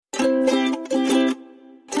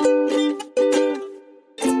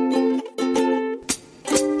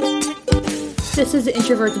This is the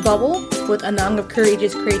Introvert's Bubble with a nung of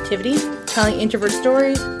courageous creativity, telling introvert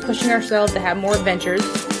stories, pushing ourselves to have more adventures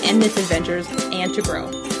and misadventures, and to grow.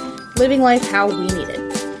 Living life how we need it.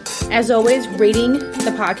 As always, rating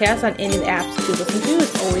the podcast on any of the apps that you listen to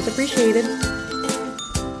is always appreciated.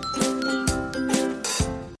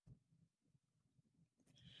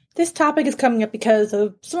 This topic is coming up because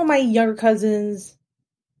of some of my younger cousins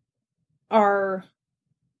are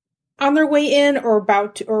on their way in or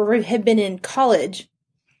about to, or have been in college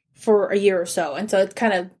for a year or so. And so it's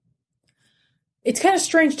kind of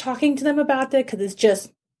strange talking to them about it because it's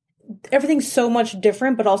just, everything's so much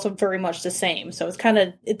different, but also very much the same. So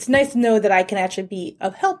it's nice to know that I can actually be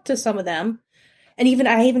of help to some of them. And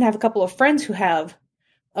I even have a couple of friends who have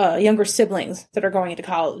younger siblings that are going into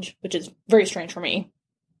college, which is very strange for me.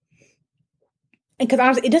 And because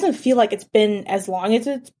honestly, it doesn't feel like it's been as long as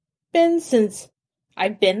it's been since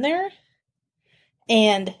I've been there.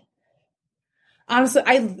 And honestly,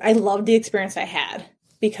 I loved the experience I had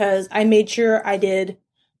because I made sure I did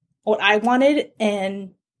what I wanted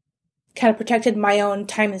and kind of protected my own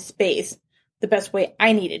time and space the best way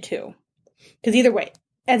I needed to. Because either way,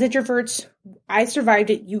 as introverts, I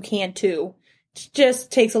survived it, you can too. It just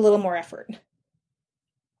takes a little more effort.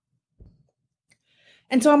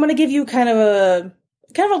 And so I'm going to give you kind of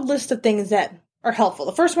a list of things that are helpful.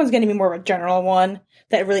 The first one's going to be more of a general one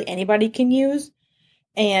that really anybody can use.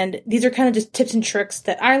 And these are kind of just tips and tricks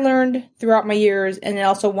that I learned throughout my years, and then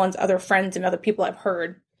also ones other friends and other people I've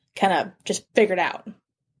heard kind of just figured out.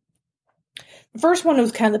 The first one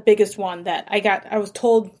was kind of the biggest one that I was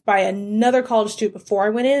told by another college student before I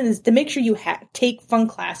went in, is to make sure you take fun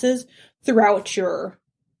classes throughout your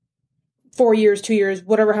 4 years, 2 years,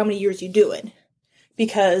 whatever, how many years you do it.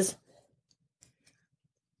 Because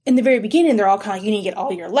in the very beginning, they're all kind of, you need to get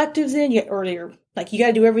all your electives in, you got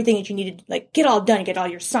to do everything that you need to, get all done, get all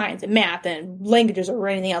your science and math and languages or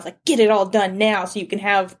anything else, get it all done now so you can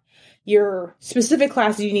have your specific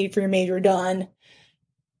classes you need for your major done.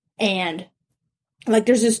 And,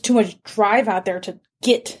 there's just too much drive out there to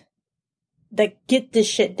get this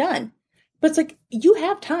shit done. But it's you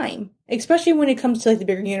have time, especially when it comes to, the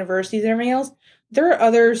bigger universities and everything else. There are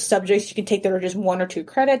other subjects you can take that are just 1 or 2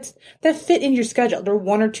 credits that fit in your schedule. They're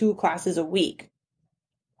 1 or 2 classes a week.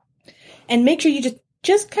 And make sure you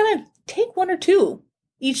just kind of take 1 or 2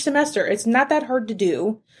 each semester. It's not that hard to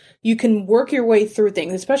do. You can work your way through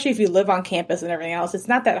things, especially if you live on campus and everything else. It's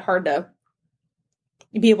not that hard to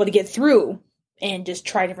be able to get through and just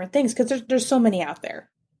try different things because there's so many out there.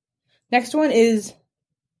 Next one is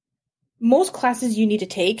most classes you need to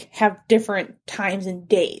take have different times and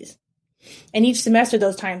days. And each semester,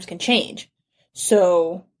 those times can change.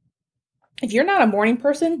 So if you're not a morning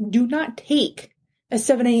person, do not take a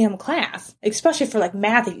 7 a.m. class, especially for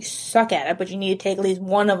math if you suck at it, but you need to take at least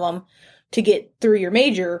one of them to get through your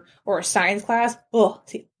major, or a science class. Oh,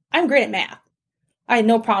 see, I'm great at math. I had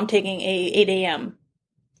no problem taking a 8 a.m.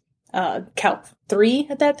 Calc 3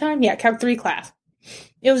 at that time. Yeah, Calc 3 class.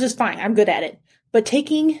 It was just fine. I'm good at it. But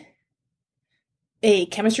taking a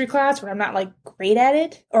chemistry class where I'm not great at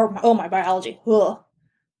it, or my biology. Ugh.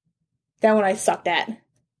 That one I sucked at.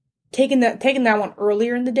 Taking that one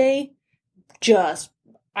earlier in the day,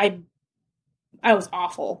 I was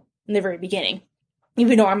awful in the very beginning,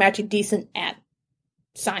 even though I'm actually decent at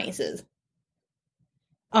sciences.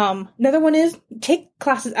 Another one is take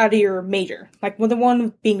classes out of your major, the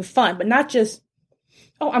one being fun, but not just,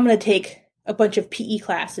 I'm going to take a bunch of PE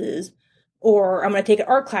classes, or I'm going to take an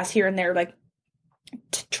art class here and there,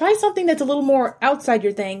 try something that's a little more outside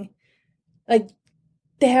your thing.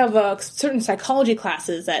 They have certain psychology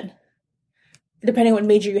classes that, depending on what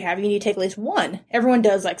major you have, you need to take at least one. Everyone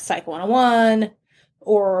does Psych 101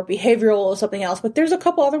 or behavioral or something else, but there's a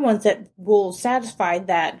couple other ones that will satisfy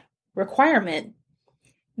that requirement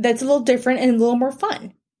that's a little different and a little more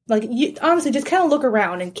fun. You honestly just kind of look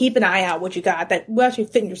around and keep an eye out what you got that will actually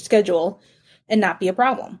fit in your schedule and not be a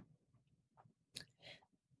problem.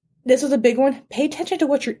 This was a big one. Pay attention to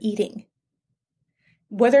what you're eating.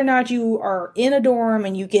 Whether or not you are in a dorm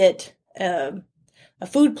and you get a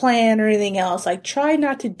food plan or anything else, try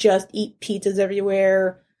not to just eat pizzas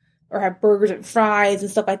everywhere or have burgers and fries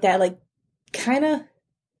and stuff like that. Kind of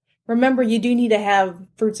remember you do need to have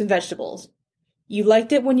fruits and vegetables. You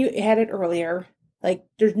liked it when you had it earlier.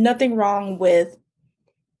 There's nothing wrong with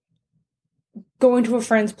going to a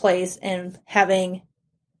friend's place and having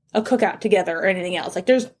a cookout together or anything else.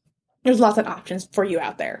 There's lots of options for you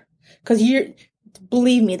out there. Because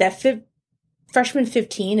believe me, that freshman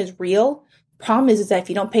 15 is real. Problem is that if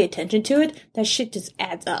you don't pay attention to it, that shit just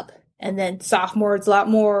adds up. And then sophomore it's a lot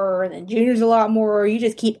more, and then juniors a lot more. You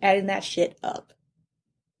just keep adding that shit up.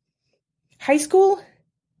 High school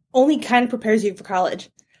only kind of prepares you for college.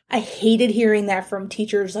 I hated hearing that from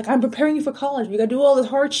teachers, like, I'm preparing you for college, we gotta do all this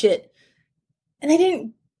hard shit.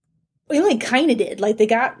 And we only kind of did. Like, they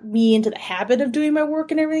got me into the habit of doing my work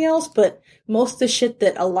and everything else, but most of the shit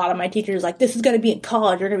that a lot of my teachers, like, this is gonna be in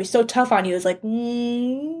college, they're gonna be so tough on you, is like,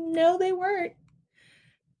 no, they weren't.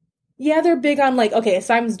 Yeah, they're big on, like, okay,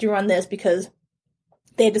 assignments due on this, because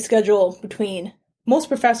they had to schedule between, most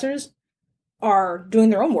professors are doing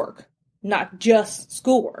their own work, not just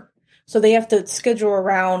schoolwork. So they have to schedule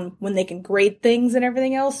around when they can grade things and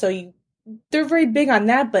everything else. So they're very big on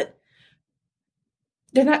that, but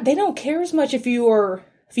they don't care as much if you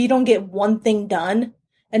don't get one thing done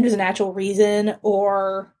and there's an actual reason,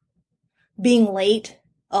 or being late.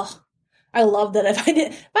 Ugh. I love that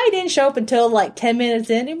if I didn't show up until like 10 minutes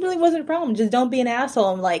in, it really wasn't a problem. Just don't be an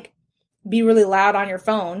asshole and like be really loud on your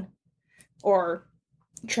phone or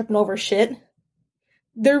tripping over shit.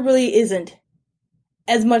 There really isn't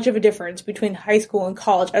as much of a difference between high school and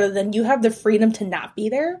college, other than you have the freedom to not be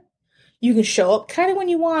there. You can show up kind of when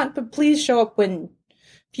you want, but please show up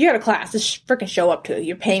if you got a class, just freaking show up to it.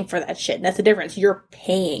 You're paying for that shit. And that's the difference. You're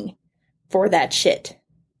paying for that shit.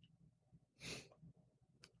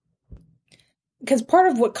 Because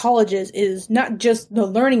part of what college is not just the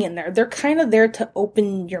learning in there. They're kind of there to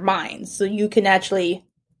open your mind so you can actually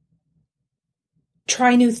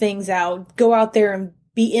try new things out, go out there and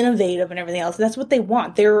be innovative and everything else. That's what they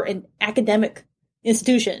want. They're an academic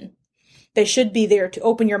institution. They should be there to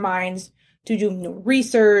open your minds, to do new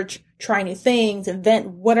research, try new things, invent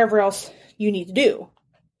whatever else you need to do.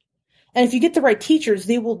 And if you get the right teachers,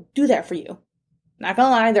 they will do that for you. Not gonna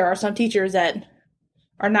lie, there are some teachers that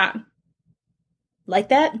are not like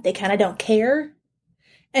that. They kind of don't care.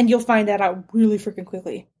 And you'll find that out really freaking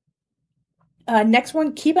quickly. Next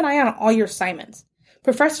one, keep an eye on all your assignments.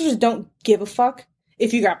 Professors don't give a fuck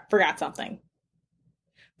if you forgot something.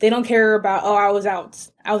 They don't care about, oh, I was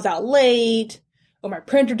out late, or my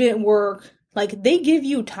printer didn't work. Like, they give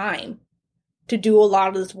you time to do a lot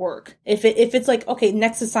of this work. If it's like, okay,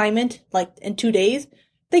 next assignment, like in 2 days,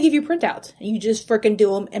 they give you printouts and you just freaking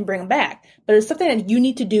do them and bring them back. But it's something that you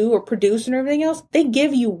need to do or produce and everything else, they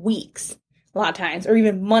give you weeks a lot of times, or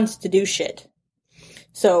even months to do shit.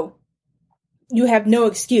 So you have no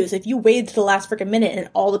excuse. If you waited to the last freaking minute and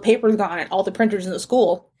all the paper's gone and all the printers in the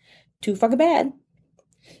school, too fucking bad.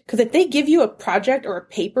 Because if they give you a project or a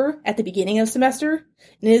paper at the beginning of the semester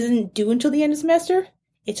and it isn't due until the end of the semester,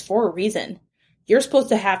 it's for a reason. You're supposed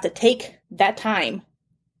to have to take that time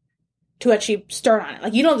to actually start on it.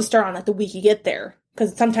 Like, you don't have to start on it the week you get there.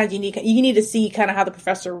 Because sometimes you need to see kind of how the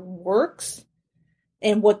professor works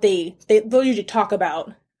and what they'll usually talk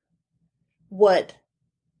about what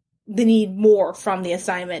they need more from the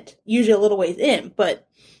assignment, usually a little ways in, but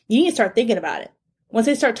you need to start thinking about it. Once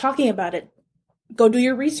they start talking about it, go do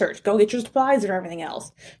your research, go get your supplies and everything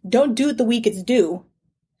else. Don't do it the week it's due,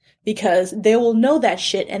 because they will know that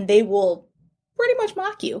shit and they will pretty much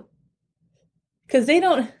mock you. Because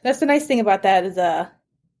that's the nice thing about that is,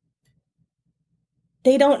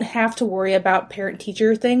 they don't have to worry about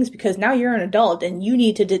parent-teacher things, because now you're an adult and you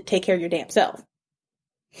need to take care of your damn self.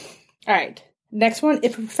 Alright. Next one,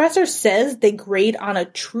 if a professor says they grade on a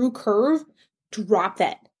true curve, drop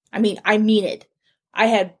that. I mean it. I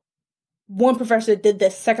had one professor that did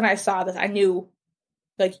this. Second I saw this, I knew,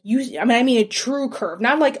 like, I mean a true curve.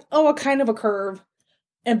 Not like, oh, a kind of a curve.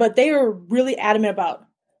 But they were really adamant about,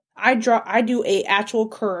 I do a actual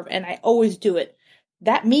curve, and I always do it.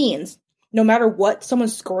 That means, no matter what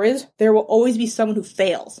someone's score is, there will always be someone who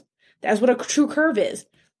fails. That's what a true curve is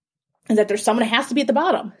that there's someone that has to be at the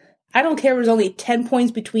bottom. I don't care if there's only 10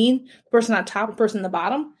 points between the person on top and the person on the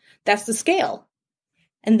bottom. That's the scale.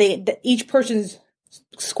 And each person's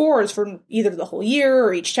scores for either the whole year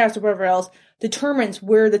or each test or whatever else determines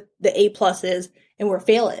where the A plus is and where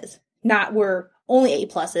fail is. Not where only A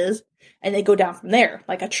plus is, and they go down from there.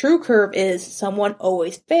 Like, a true curve is someone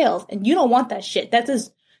always fails, and you don't want that shit. That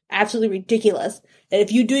is absolutely ridiculous. That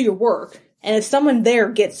if you do your work, and if someone there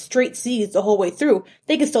gets straight C's the whole way through,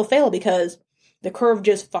 they can still fail because the curve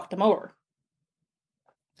just fucked them over.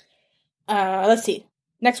 Let's see.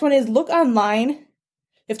 Next one is look online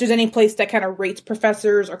if there's any place that kind of rates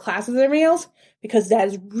professors or classes and everything else, because that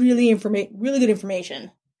is really good information.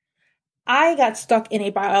 I got stuck in a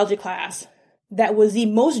biology class that was the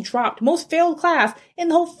most dropped, most failed class in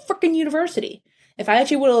the whole freaking university. If I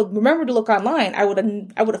actually would have remembered to look online, I would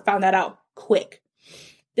have found that out quick.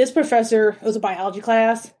 This professor, it was a biology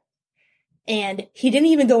class, and he didn't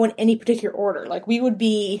even go in any particular order. Like, we would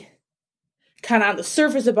be kind of on the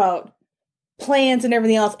surface about plants and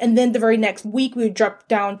everything else. And then the very next week, we would drop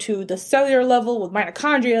down to the cellular level with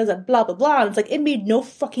mitochondria and blah, blah, blah. And it's like, it made no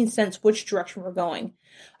fucking sense which direction we're going.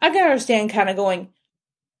 I can understand kind of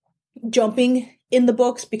jumping in the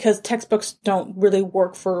books because textbooks don't really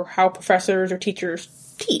work for how professors or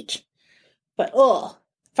teachers teach. But,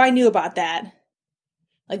 if I knew about that,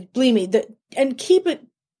 like, believe me, and keep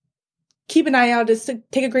an eye out, just to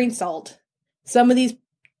take a grain of salt. Some of these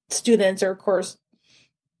students are, of course,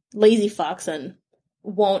 lazy fucks and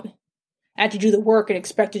won't actually do the work and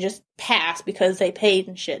expect to just pass because they paid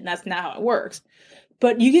and shit, and that's not how it works.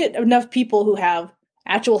 But you get enough people who have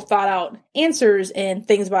actual thought out answers and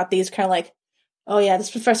things about these, kind of like, oh yeah,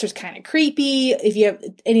 this professor's kind of creepy. If you have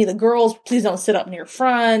any of the girls, please don't sit up near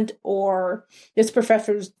front. Or this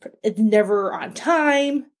professor's never on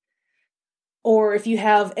time. Or if you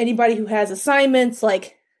have anybody who has assignments,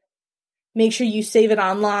 like, make sure you save it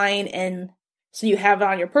online and so you have it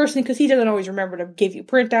on your person, because he doesn't always remember to give you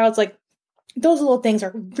printouts. Like, those little things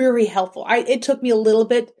are very helpful. It took me a little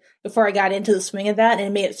bit before I got into the swing of that, and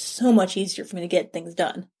it made it so much easier for me to get things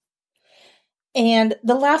done. And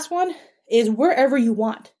the last one is wherever you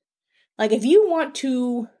want. Like, if you want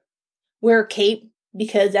to wear a cape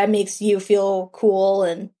because that makes you feel cool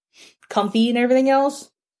and comfy and everything else,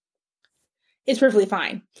 it's perfectly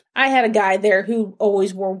fine. I had a guy there who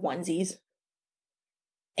always wore onesies.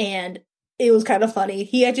 And it was kind of funny.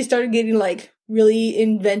 He actually started getting, like, really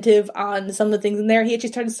inventive on some of the things in there. He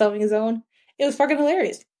actually started selling his own. It was fucking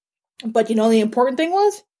hilarious. But you know, the important thing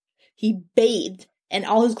was, he bathed, and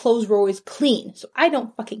all his clothes were always clean. So I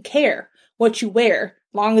don't fucking care what you wear,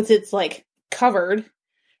 long as it's, like, covered,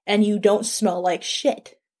 and you don't smell like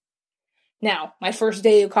shit. Now, my first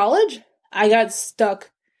day of college, I got stuck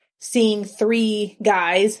seeing 3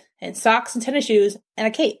 guys in socks and tennis shoes and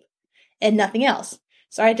a cape, and nothing else.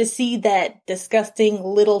 So I had to see that disgusting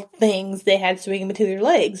little things they had swinging between their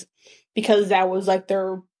legs, because that was like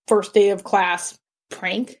their first day of class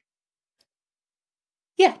prank.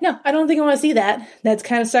 Yeah, no, I don't think I want to see that. That's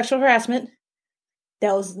kind of sexual harassment.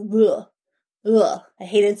 That was, ugh. I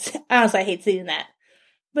hate seeing that.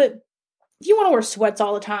 But if you want to wear sweats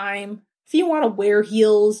all the time, if you want to wear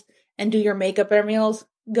heels and do your makeup and everything else,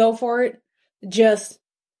 go for it. Just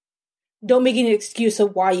don't make any excuse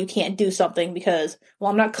of why you can't do something because,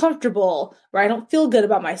 well, I'm not comfortable, or I don't feel good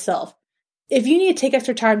about myself. If you need to take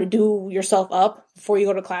extra time to do yourself up before you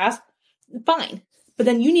go to class, fine. But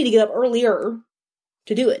then you need to get up earlier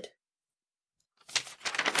to do it.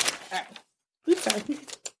 Alright. Oops, sorry.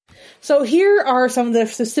 So here are some of the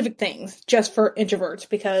specific things just for introverts,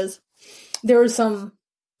 because there's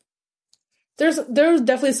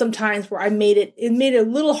definitely some times where it made it a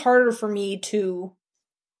little harder for me to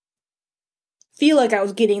feel like I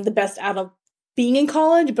was getting the best out of being in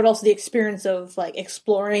college, but also the experience of, like,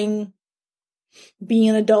 exploring being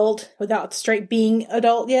an adult without straight being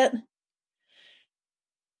adult yet.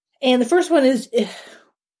 And the first one is,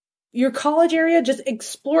 your college area, just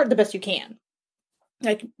explore it the best you can.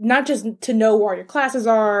 Like, not just to know where your classes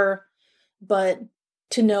are, but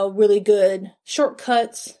to know really good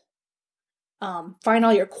shortcuts, find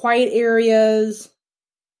all your quiet areas,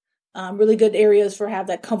 really good areas for have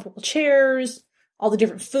that comfortable chairs, all the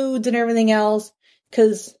different foods and everything else,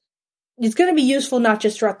 because it's going to be useful not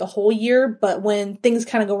just throughout the whole year, but when things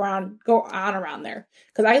kind of go on around there.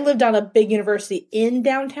 Because I lived on a big university in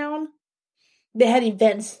downtown. They had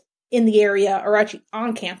events in the area, or actually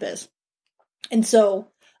on campus. And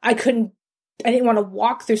so I didn't want to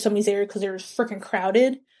walk through some of these areas because they were freaking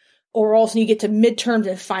crowded. Or also you get to midterms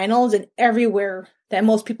and finals, and everywhere that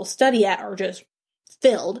most people study at are just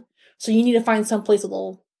filled. So you need to find someplace a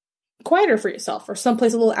little quieter for yourself, or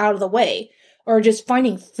someplace a little out of the way, or just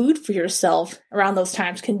finding food for yourself around those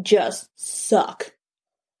times can just suck.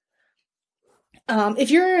 If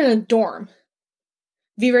you're in a dorm,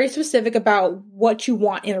 be very specific about what you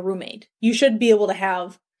want in a roommate. You should be able to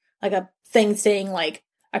have, like, a thing saying, like,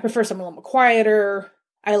 I prefer someone a little more quieter,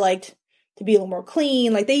 I liked to be a little more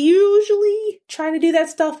clean. Like, they usually try to do that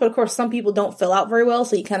stuff, but of course some people don't fill out very well,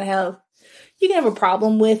 so you can have a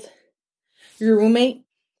problem with your roommate.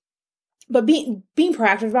 But being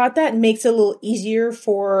proactive about that makes it a little easier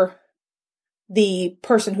for the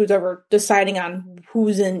person who's ever deciding on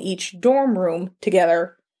who's in each dorm room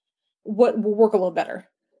together, what will work a little better.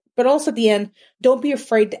 But also at the end, don't be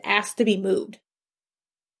afraid to ask to be moved.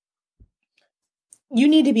 You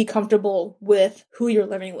need to be comfortable with who you're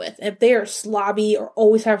living with. If they are slobby or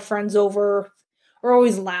always have friends over or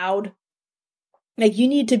always loud, like, you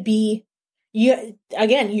need to be, you're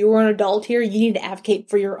an adult here, you need to advocate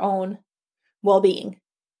for your own well-being.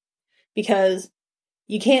 Because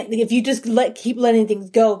You can't, if you just keep letting things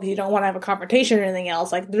go because you don't want to have a confrontation or anything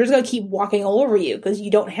else, like, they're just going to keep walking all over you because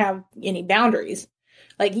you don't have any boundaries.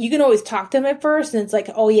 Like, you can always talk to them at first, and it's like,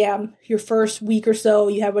 oh yeah, your first week or so,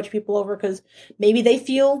 you have a bunch of people over because maybe they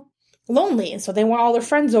feel lonely, and so they want all their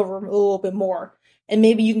friends over a little bit more. And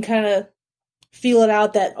maybe you can kind of feel it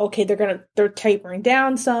out that, okay, they're tapering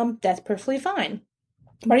down some, that's perfectly fine.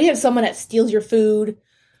 But if you have someone that steals your food,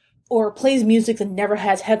 or plays music and never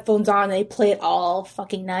has headphones on and they play it all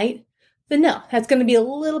fucking night, then no, that's going to be a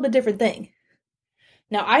little bit different thing.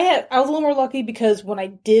 Now, I was a little more lucky because when I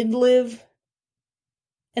did live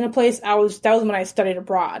in a place, that was when I studied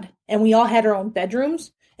abroad, and we all had our own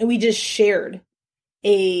bedrooms, and we just shared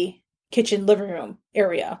a kitchen living room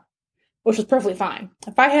area, which was perfectly fine.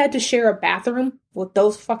 If I had to share a bathroom with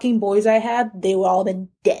those fucking boys I had, they would all have been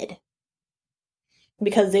dead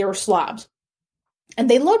because they were slobs. And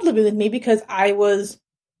they loved living with me because I was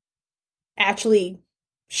actually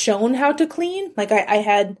shown how to clean. Like,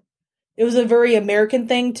 it was a very American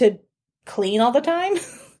thing to clean all the time.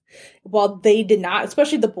 While they did not,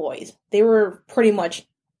 especially the boys. They were pretty much,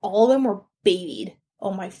 all of them were babied.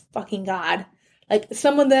 Oh my fucking God. Like,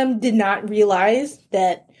 some of them did not realize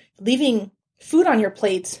that leaving food on your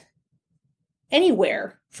plates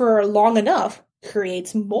anywhere for long enough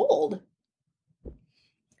creates mold.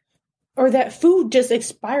 Or that food just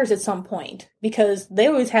expires at some point because they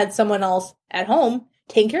always had someone else at home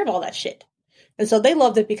taking care of all that shit. And so they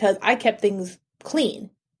loved it because I kept things clean.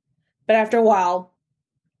 But after a while,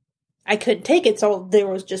 I couldn't take it, so there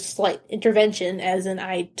was just slight intervention, as in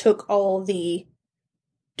I took all the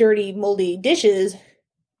dirty, moldy dishes,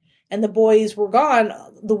 and the boys were gone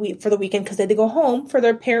for the weekend because they had to go home for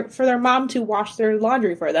their mom to wash their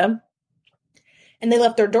laundry for them. And they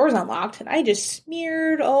left their doors unlocked, and I just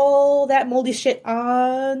smeared all that moldy shit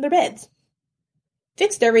on their beds.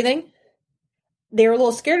 Fixed everything. They were a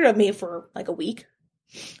little scared of me for like a week,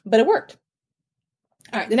 but it worked.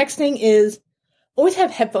 Alright, the next thing is always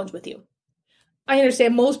have headphones with you. I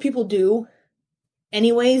understand most people do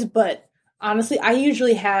anyways, but honestly, I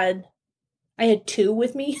had two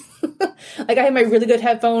with me. Like, I had my really good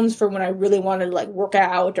headphones for when I really wanted to, like, work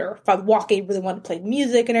out, or if I was walking, really wanted to play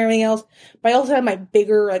music and everything else. But I also had my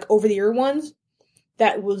bigger, like, over-the-ear ones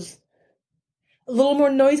that was a little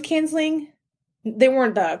more noise canceling. They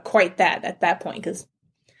weren't quite that at that point, because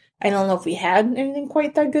I don't know if we had anything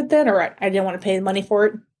quite that good then, or I didn't want to pay the money for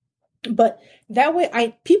it. But that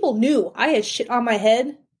way, people knew I had shit on my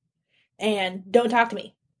head, and don't talk to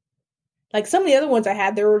me. Like, some of the other ones I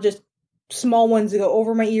had, there were just small ones that go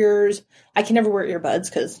over my ears. I can never wear earbuds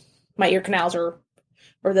because my ear canals or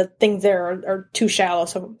the things there are too shallow,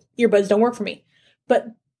 so earbuds don't work for me. But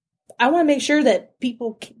I want to make sure that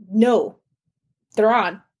people know they're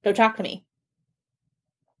on. Don't talk to me.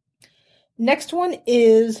 Next one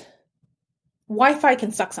is Wi-Fi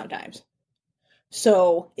can suck sometimes.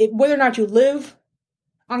 So whether or not you live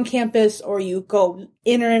on campus or you go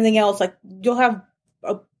in or anything else, like, you'll have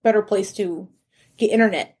a better place to get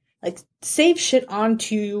internet. Like, save shit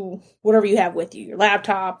onto whatever you have with you, your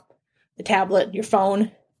laptop, the tablet, your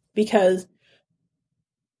phone, because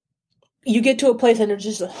you get to a place and there's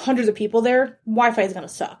just hundreds of people there, Wi-Fi is going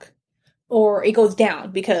to suck. Or it goes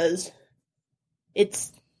down because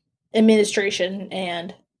it's administration,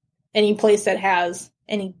 and any place that has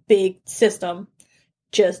any big system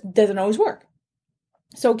just doesn't always work.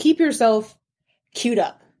 So keep yourself queued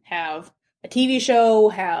up. Have a TV show,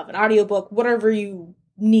 have an audiobook, whatever you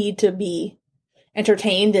need to be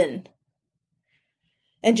entertained and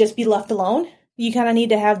just be left alone. You kind of need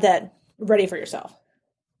to have that ready for yourself.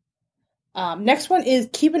 Next one is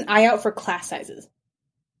keep an eye out for class sizes.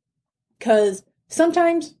 Because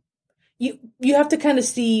sometimes you have to kind of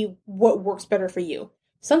see what works better for you.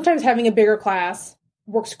 Sometimes having a bigger class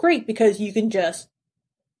works great because you can just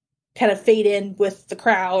kind of fade in with the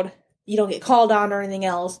crowd. You don't get called on or anything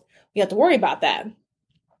else. You have to worry about that.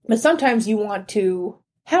 But sometimes you want to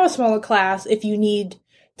have a smaller class if you need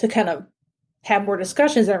to kind of have more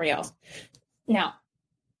discussions and everything else. Now,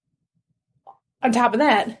 on top of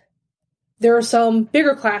that, there are some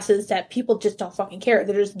bigger classes that people just don't fucking care.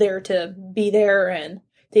 They're just there to be there, and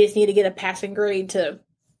they just need to get a passing grade to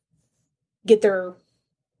get their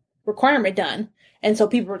requirement done. And so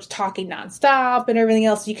people are just talking nonstop and everything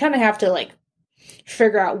else. You kind of have to, like,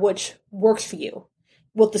 figure out which works for you.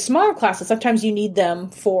 With the smaller classes, sometimes you need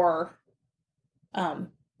them for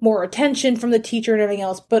more attention from the teacher and everything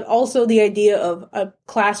else, but also the idea of a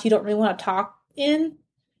class you don't really want to talk in.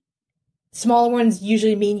 Smaller ones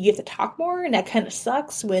usually mean you have to talk more, and that kind of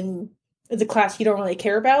sucks when it's a class you don't really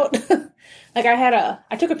care about. Like,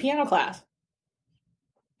 I took a piano class,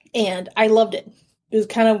 and I loved it. it was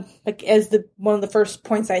kind of like, as one of the first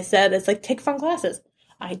points I said, it's like, take fun classes.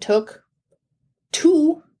 I took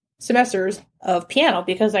 2 semesters of piano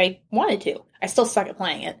because I wanted to. I still suck at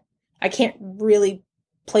playing it. I can't really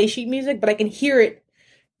play sheet music, but I can hear it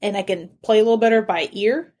and I can play a little better by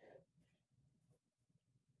ear.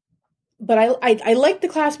 But I like the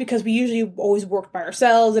class because we usually always worked by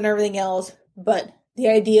ourselves and everything else. But the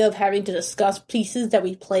idea of having to discuss pieces that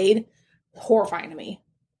we played, horrifying to me.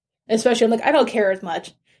 Especially, I'm like, I don't care as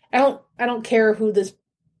much. I don't care who this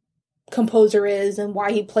composer is and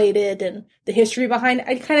why he played it and the history behind it.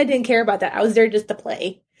 I kind of didn't care about that. I was there just to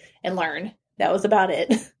play and learn. That was about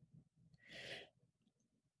it.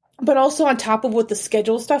 But also on top of what the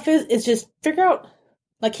schedule stuff is just figure out,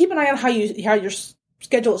 like, keep an eye on how your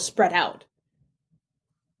schedule is spread out.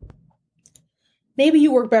 Maybe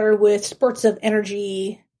you work better with spurts of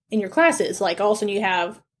energy in your classes. Like, all of a sudden you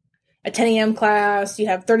have a 10 a.m. class, you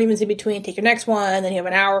have 30 minutes in between, take your next one, then you have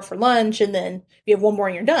an hour for lunch, and then you have one more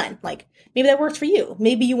and you're done. Like, maybe that works for you.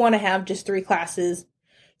 Maybe you want to have just 3 classes,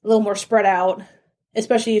 a little more spread out,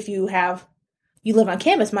 especially if you live on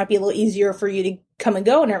campus. It might be a little easier for you to come and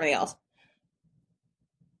go and everything else.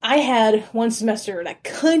 I had one semester that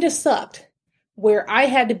kind of sucked, where I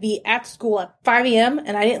had to be at school at 5 a.m.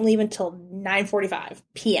 and I didn't leave until 9:45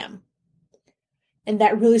 p.m. And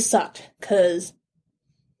that really sucked, because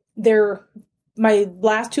my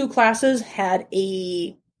last 2 classes had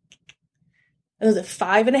it was a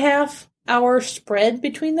 5.5 hour spread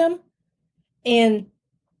between them. And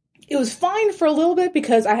it was fine for a little bit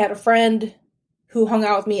because I had a friend who hung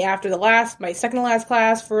out with me after my second to last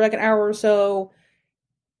class for like an hour or so.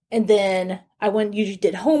 And then I usually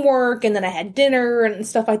did homework, and then I had dinner and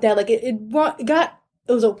stuff like that. Like, it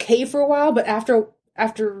was okay for a while, but after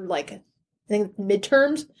like, I think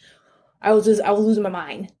midterms, I was losing my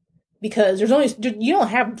mind, because you don't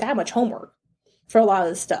have that much homework for a lot of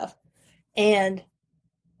this stuff. And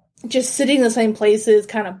just sitting in the same places,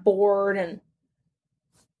 kind of bored, and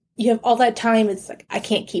you have all that time. It's like, I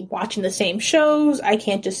can't keep watching the same shows. I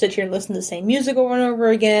can't just sit here and listen to the same music over and over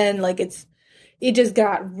again. Like, it just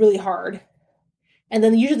got really hard. And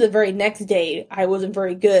then usually the very next day, I wasn't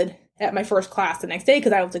very good at my first class the next day,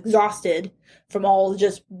 because I was exhausted from all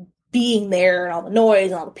just being there and all the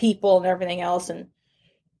noise and all the people and everything else,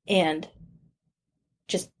 and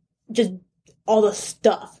just all the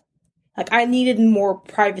stuff. Like, I needed more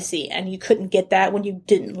privacy, and you couldn't get that when you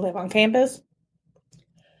didn't live on campus.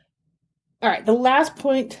 All right, the last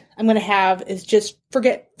point I'm going to have is just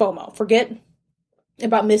forget FOMO. Forget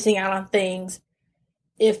about missing out on things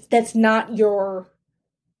if that's not your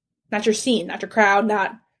scene, not your crowd,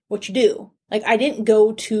 not what you do. Like, I didn't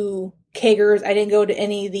go to keggers, I didn't go to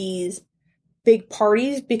any of these big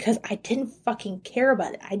parties because I didn't fucking care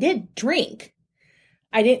about it. I didn't drink.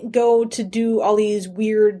 I didn't go to do all these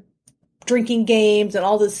weird drinking games and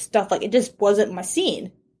all this stuff. Like, it just wasn't my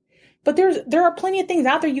scene. But there are plenty of things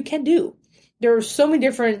out there you can do. There are so many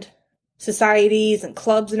different societies and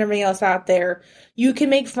clubs and everything else out there. You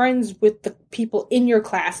can make friends with the people in your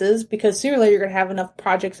classes, because sooner or later you're going to have enough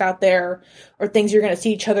projects out there or things you're going to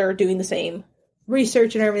see each other doing the same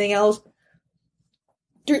research and everything else.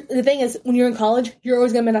 The thing is, when you're in college, you're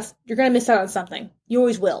going to miss out on something. You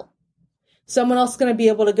always will. Someone else is going to be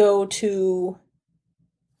able to go to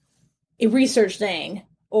a research thing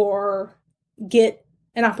or get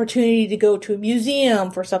an opportunity to go to a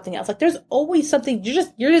museum for something else. Like, there's always something. You're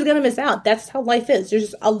just going to miss out. That's how life is. There's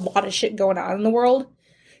just a lot of shit going on in the world,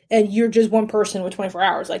 and you're just one person with 24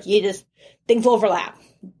 hours. Like, things overlap.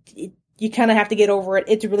 You kind of have to get over it.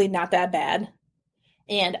 It's really not that bad.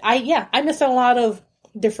 And I missed out a lot of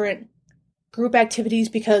different group activities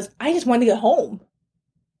because I just wanted to get home.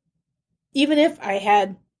 Even if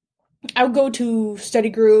I would go to study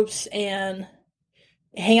groups and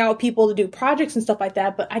hang out with people to do projects and stuff like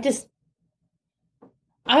that, but I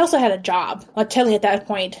also had a job. I'll tell you, at that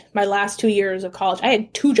point, my last 2 years of college, I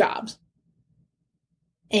had 2 jobs.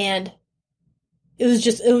 And it was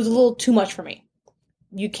a little too much for me.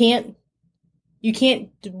 You can't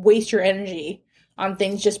waste your energy on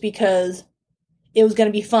things just because it was going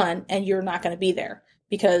to be fun and you're not going to be there,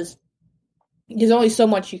 because there's only so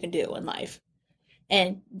much you can do in life.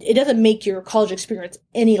 And it doesn't make your college experience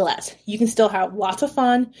any less. You can still have lots of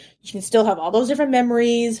fun. You can still have all those different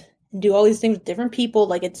memories and do all these things with different people.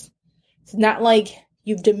 Like, it's not like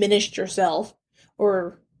you've diminished yourself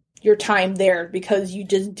or your time there because you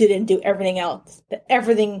just didn't do everything else that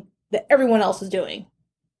everyone else is doing.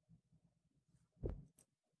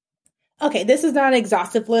 Okay, this is not an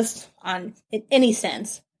exhaustive list in any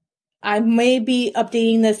sense. I may be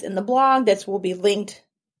updating this in the blog. That will be linked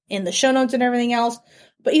in the show notes and everything else.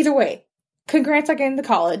 But either way, congrats on getting to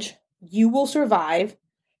college. You will survive.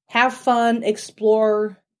 Have fun,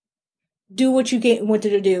 explore, do what you wanted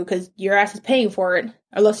to do, because your ass is paying for it.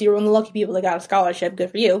 Unless you're one of the lucky people that got a scholarship.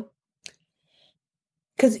 Good for you.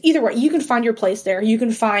 Because either way, you can find your place there. You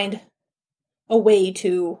can find a way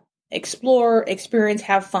to explore, experience,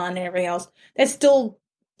 have fun, and everything else that still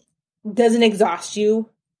doesn't exhaust you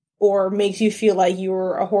or makes you feel like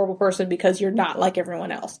you're a horrible person because you're not like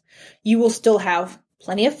everyone else. You will still have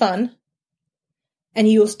plenty of fun, and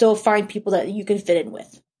you will still find people that you can fit in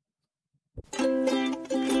with.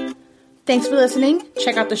 Thanks for listening.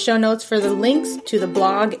 Check out the show notes for the links to the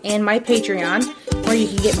blog and my Patreon, where you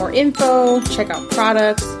can get more info, check out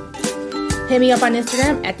products. Hit me up on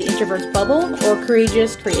Instagram at The Introvert's Bubble or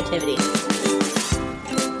Courageous Creativity.